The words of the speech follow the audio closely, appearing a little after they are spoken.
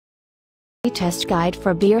Test guide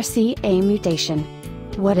for BRCA mutation.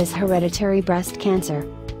 What is hereditary breast cancer?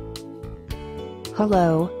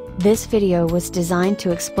 Hello, this video was designed to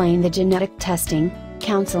explain the genetic testing,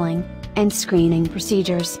 counseling, and screening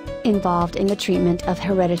procedures involved in the treatment of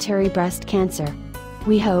hereditary breast cancer.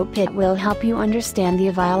 We hope it will help you understand the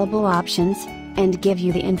available options, and give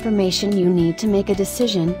you the information you need to make a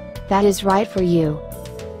decision that is right for you.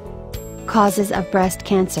 Causes of breast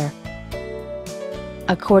cancer.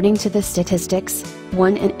 According to the statistics,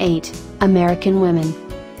 1 in 8 American women,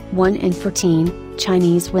 1 in 14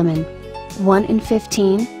 Chinese women, 1 in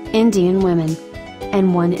 15 Indian women,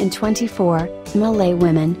 and 1 in 24 Malay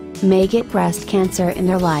women may get breast cancer in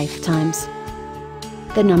their lifetimes.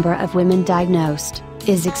 The number of women diagnosed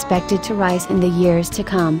is expected to rise in the years to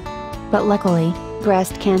come. But luckily,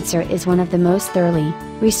 breast cancer is one of the most thoroughly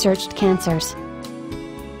researched cancers.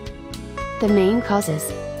 The main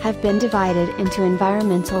causes have been divided into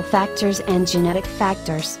environmental factors and genetic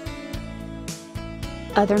factors.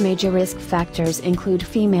 Other major risk factors include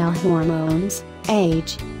female hormones,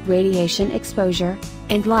 age, radiation exposure,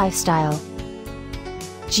 and lifestyle.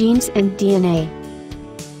 Genes and DNA.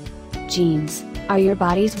 Genes are your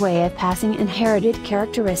body's way of passing inherited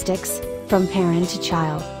characteristics from parent to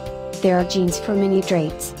child. There are genes for many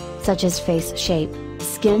traits, such as face shape,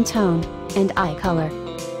 skin tone, and eye color.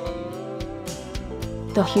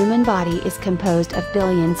 The human body is composed of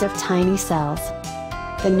billions of tiny cells.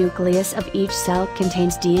 The nucleus of each cell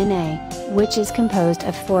contains DNA, which is composed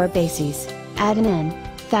of 4 bases: adenine,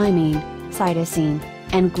 thymine, cytosine,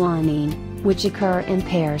 and guanine, which occur in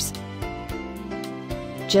pairs.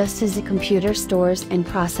 Just as a computer stores and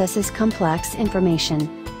processes complex information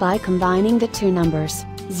by combining the two numbers,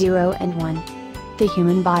 0 and 1, the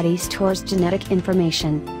human body stores genetic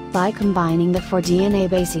information by combining the 4 DNA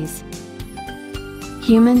bases.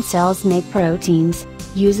 Human cells make proteins,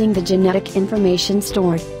 using the genetic information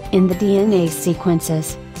stored in the DNA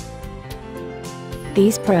sequences.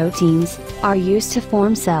 These proteins are used to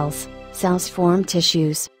form cells, cells form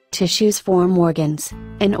tissues, tissues form organs,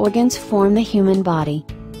 and organs form the human body.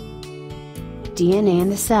 DNA in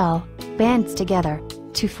the cell bands together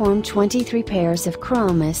to form 23 pairs of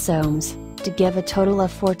chromosomes, to give a total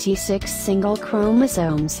of 46 single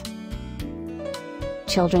chromosomes.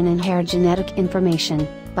 Children inherit genetic information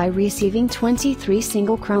by receiving 23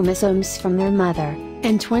 single chromosomes from their mother,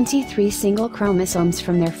 and 23 single chromosomes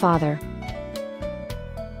from their father.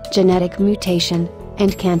 Genetic mutation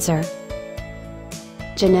and cancer.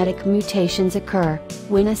 Genetic mutations occur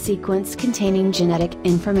when a sequence containing genetic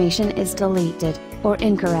information is deleted or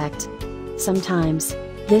incorrect. Sometimes,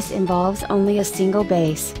 this involves only a single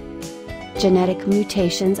base. Genetic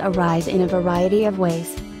mutations arise in a variety of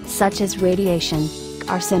ways, such as radiation,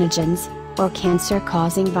 carcinogens, or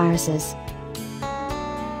cancer-causing viruses.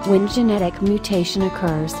 When genetic mutation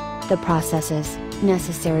occurs, the processes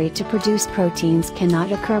necessary to produce proteins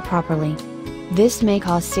cannot occur properly. This may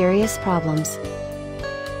cause serious problems.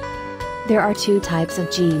 There are 2 types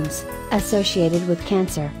of genes associated with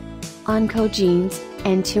cancer: oncogenes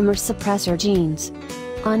and tumor suppressor genes.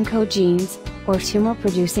 Oncogenes, or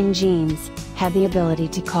tumor-producing genes, have the ability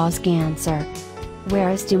to cause cancer,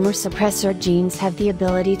 whereas tumor suppressor genes have the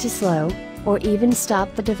ability to slow, or even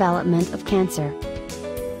stop the development of cancer.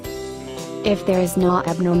 If there is no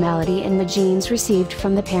abnormality in the genes received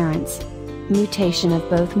from the parents, mutation of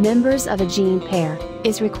both members of a gene pair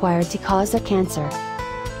is required to cause a cancer.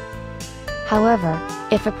 However,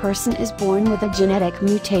 if a person is born with a genetic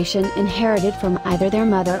mutation inherited from either their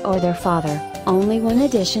mother or their father, only one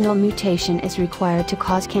additional mutation is required to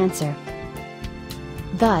cause cancer.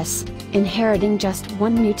 Thus, inheriting just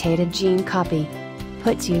one mutated gene copy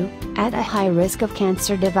puts you at a high risk of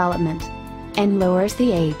cancer development, and lowers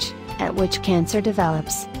the age at which cancer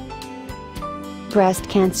develops. Breast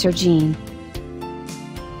cancer gene.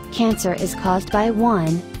 Cancer is caused by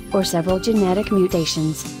one or several genetic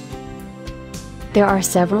mutations. There are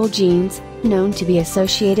several genes known to be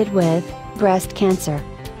associated with breast cancer.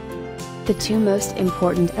 The 2 most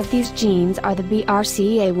important of these genes are the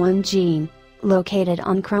BRCA1 gene, located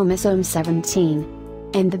on chromosome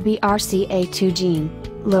 17, and the BRCA2 gene,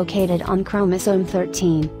 located on chromosome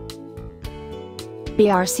 13.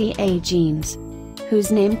 BRCA genes,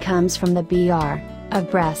 whose name comes from the BR,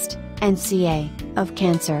 of breast, and CA, of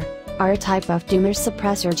cancer, are a type of tumor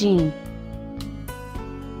suppressor gene.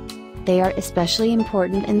 They are especially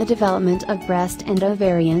important in the development of breast and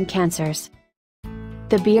ovarian cancers.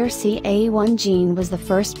 The BRCA1 gene was the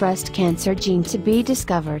first breast cancer gene to be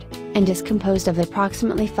discovered, and is composed of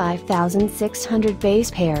approximately 5,600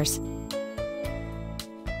 base pairs.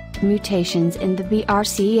 mutations in the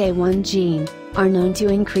BRCA1 gene are known to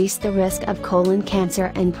increase the risk of colon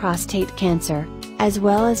cancer and prostate cancer, as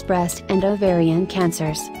well as breast and ovarian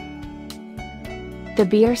cancers. The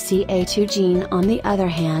BRCA2 gene, on the other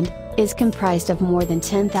hand, is comprised of more than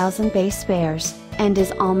 10,000 base pairs, and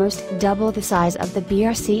is almost double the size of the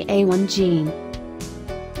BRCA1 gene.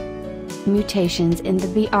 Mutations in the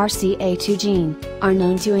BRCA2 gene are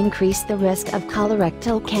known to increase the risk of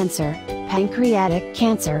colorectal cancer, pancreatic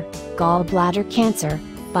cancer, gallbladder cancer,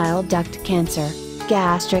 bile duct cancer,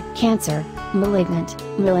 gastric cancer, malignant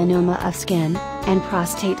melanoma of skin, and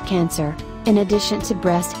prostate cancer, in addition to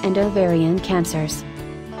breast and ovarian cancers.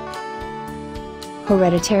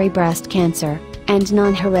 Hereditary breast cancer, and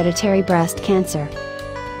non-hereditary breast cancer.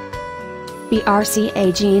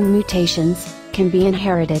 BRCA gene mutations can be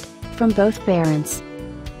inherited from both parents.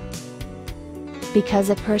 Because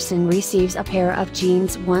a person receives a pair of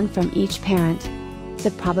genes, one from each parent,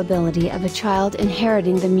 the probability of a child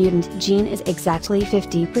inheriting the mutant gene is exactly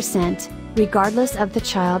 50%, regardless of the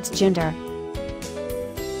child's gender.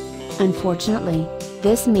 Unfortunately,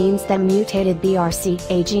 this means that mutated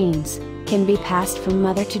BRCA genes can be passed from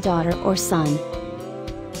mother to daughter or son,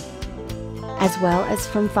 as well as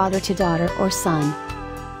from father to daughter or son.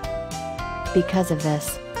 Because of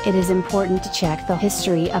this, it is important to check the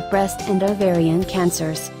history of breast and ovarian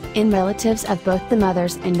cancers in relatives of both the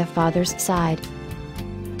mother's and the father's side.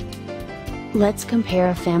 Let's compare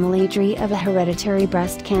a family tree of a hereditary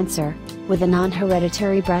breast cancer with a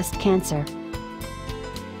non-hereditary breast cancer.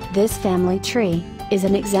 This family tree is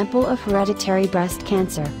an example of hereditary breast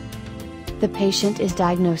cancer. The patient is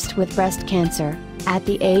diagnosed with breast cancer at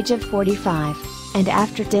the age of 45, and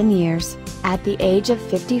after 10 years, at the age of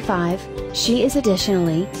 55, she is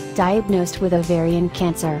additionally diagnosed with ovarian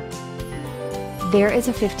cancer. There is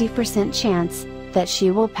a 50% chance that she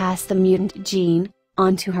will pass the mutant gene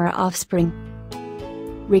on to her offspring.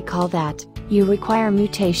 Recall that you require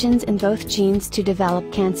mutations in both genes to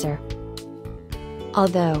develop cancer.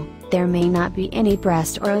 Although there may not be any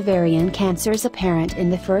breast or ovarian cancers apparent in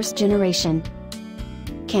the first generation,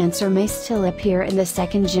 cancer may still appear in the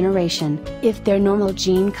second generation if their normal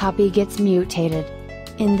gene copy gets mutated.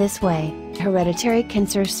 In this way, hereditary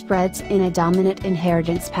cancer spreads in a dominant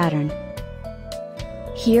inheritance pattern.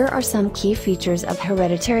 Here are some key features of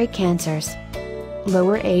hereditary cancers.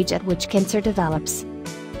 Lower age at which cancer develops.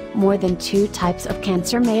 More than 2 types of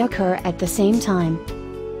cancer may occur at the same time.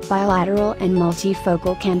 Bilateral and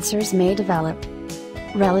multifocal cancers may develop.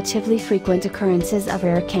 Relatively frequent occurrences of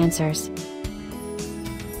rare cancers.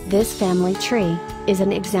 This family tree is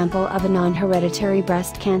an example of a non-hereditary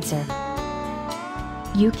breast cancer.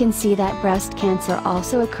 You can see that breast cancer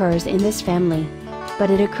also occurs in this family,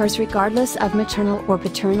 but it occurs regardless of maternal or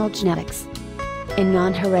paternal genetics. In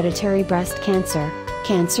non-hereditary breast cancer,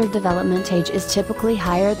 cancer development age is typically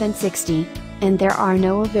higher than 60, and there are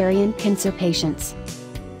no ovarian cancer patients.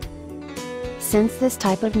 Since this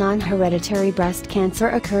type of non-hereditary breast cancer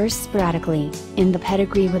occurs sporadically, in the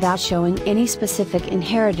pedigree without showing any specific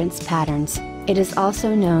inheritance patterns, it is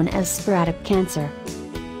also known as sporadic cancer.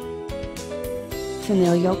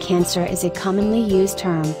 Familial cancer is a commonly used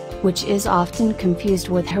term, which is often confused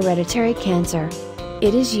with hereditary cancer.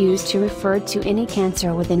 It is used to refer to any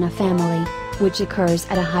cancer within a family, which occurs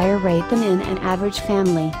at a higher rate than in an average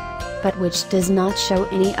family, but which does not show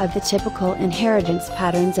any of the typical inheritance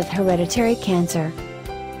patterns of hereditary cancer.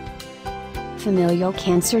 Familial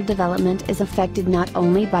cancer development is affected not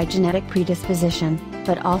only by genetic predisposition,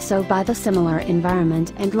 but also by the similar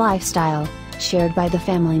environment and lifestyle shared by the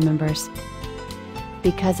family members.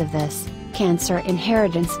 Because of this, cancer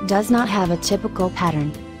inheritance does not have a typical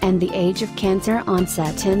pattern, and the age of cancer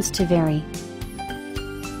onset tends to vary.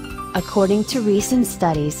 According to recent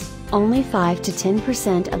studies, only 5 to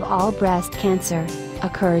 10% of all breast cancer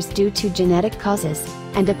occurs due to genetic causes,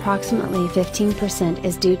 and approximately 15%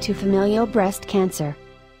 is due to familial breast cancer.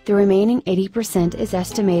 The remaining 80% is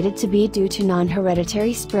estimated to be due to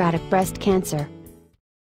non-hereditary sporadic breast cancer.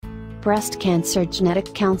 Breast cancer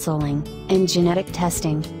genetic counseling and genetic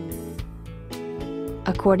testing.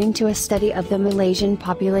 According to a study of the Malaysian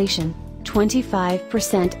population,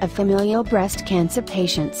 25% of familial breast cancer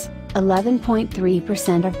patients,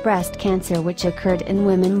 11.3% of breast cancer which occurred in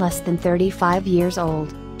women less than 35 years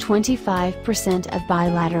old, 25% of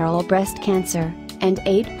bilateral breast cancer, and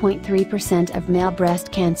 8.3% of male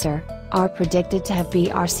breast cancer, are predicted to have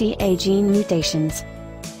BRCA gene mutations.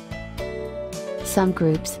 Some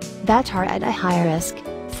groups that are at a higher risk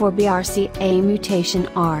for BRCA mutation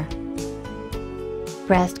are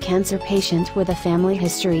breast cancer patients with a family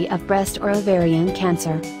history of breast or ovarian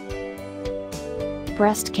cancer,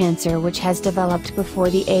 breast cancer which has developed before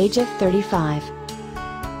the age of 35.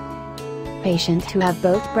 Patients who have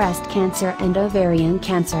both breast cancer and ovarian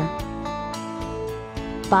cancer.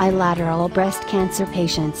 Bilateral breast cancer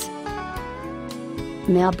patients.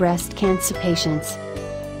 Male breast cancer patients.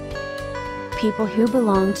 People who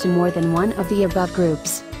belong to more than one of the above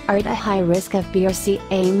groups are at a high risk of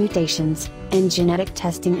BRCA mutations, and genetic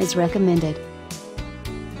testing is recommended.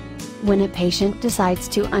 When a patient decides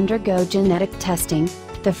to undergo genetic testing,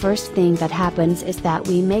 the first thing that happens is that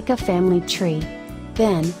we make a family tree.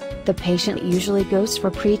 Then, the patient usually goes for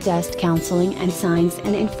pre-test counseling and signs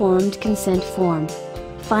an informed consent form.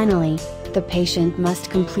 Finally, the patient must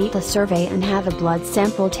complete a survey and have a blood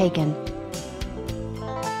sample taken.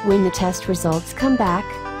 When the test results come back,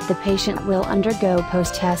 the patient will undergo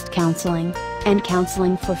post-test counseling, and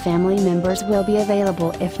counseling for family members will be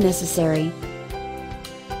available if necessary.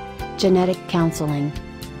 Genetic counseling.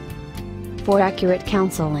 For accurate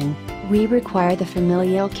counseling, we require the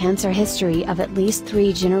familial cancer history of at least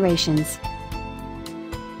 3 generations.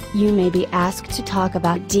 You may be asked to talk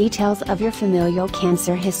about details of your familial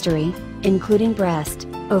cancer history, including breast,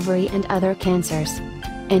 ovary and other cancers.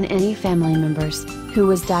 And any family members who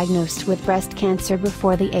was diagnosed with breast cancer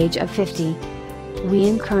before the age of 50. We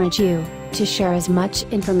encourage you to share as much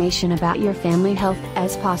information about your family health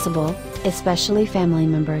as possible, especially family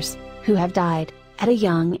members who have died at a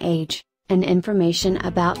young age, and information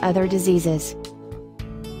about other diseases.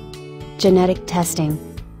 Genetic testing.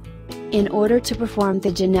 In order to perform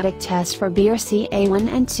the genetic test for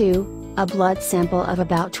BRCA1 and 2, a blood sample of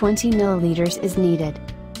about 20 milliliters is needed.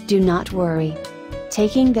 Do not worry.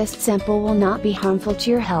 Taking this sample will not be harmful to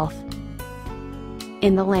your health.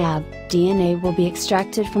 In the lab, DNA will be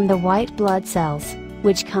extracted from the white blood cells,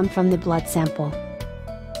 which come from the blood sample.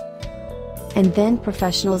 And then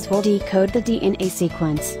professionals will decode the DNA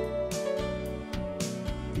sequence.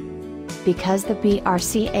 Because the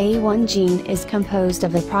BRCA1 gene is composed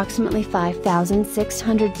of approximately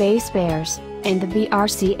 5,600 base pairs, and the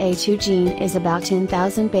BRCA2 gene is about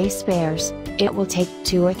 10,000 base pairs, it will take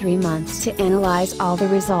 2 or 3 months to analyze all the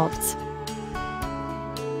results.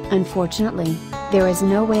 Unfortunately, there is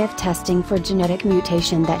no way of testing for genetic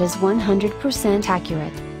mutation that is 100%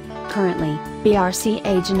 accurate. Currently,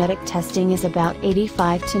 BRCA genetic testing is about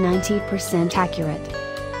 85 to 90% accurate.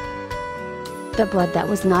 The blood that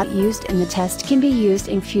was not used in the test can be used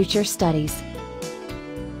in future studies.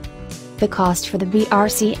 The cost for the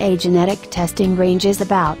BRCA genetic testing ranges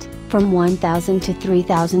about from $1,000 to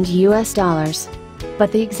 $3,000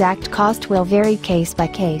 but the exact cost will vary case by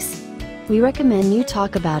case. We recommend you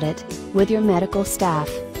talk about it with your medical staff.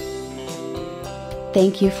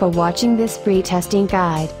 Thank you for watching this pre-testing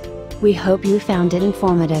guide. We hope you found it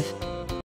informative.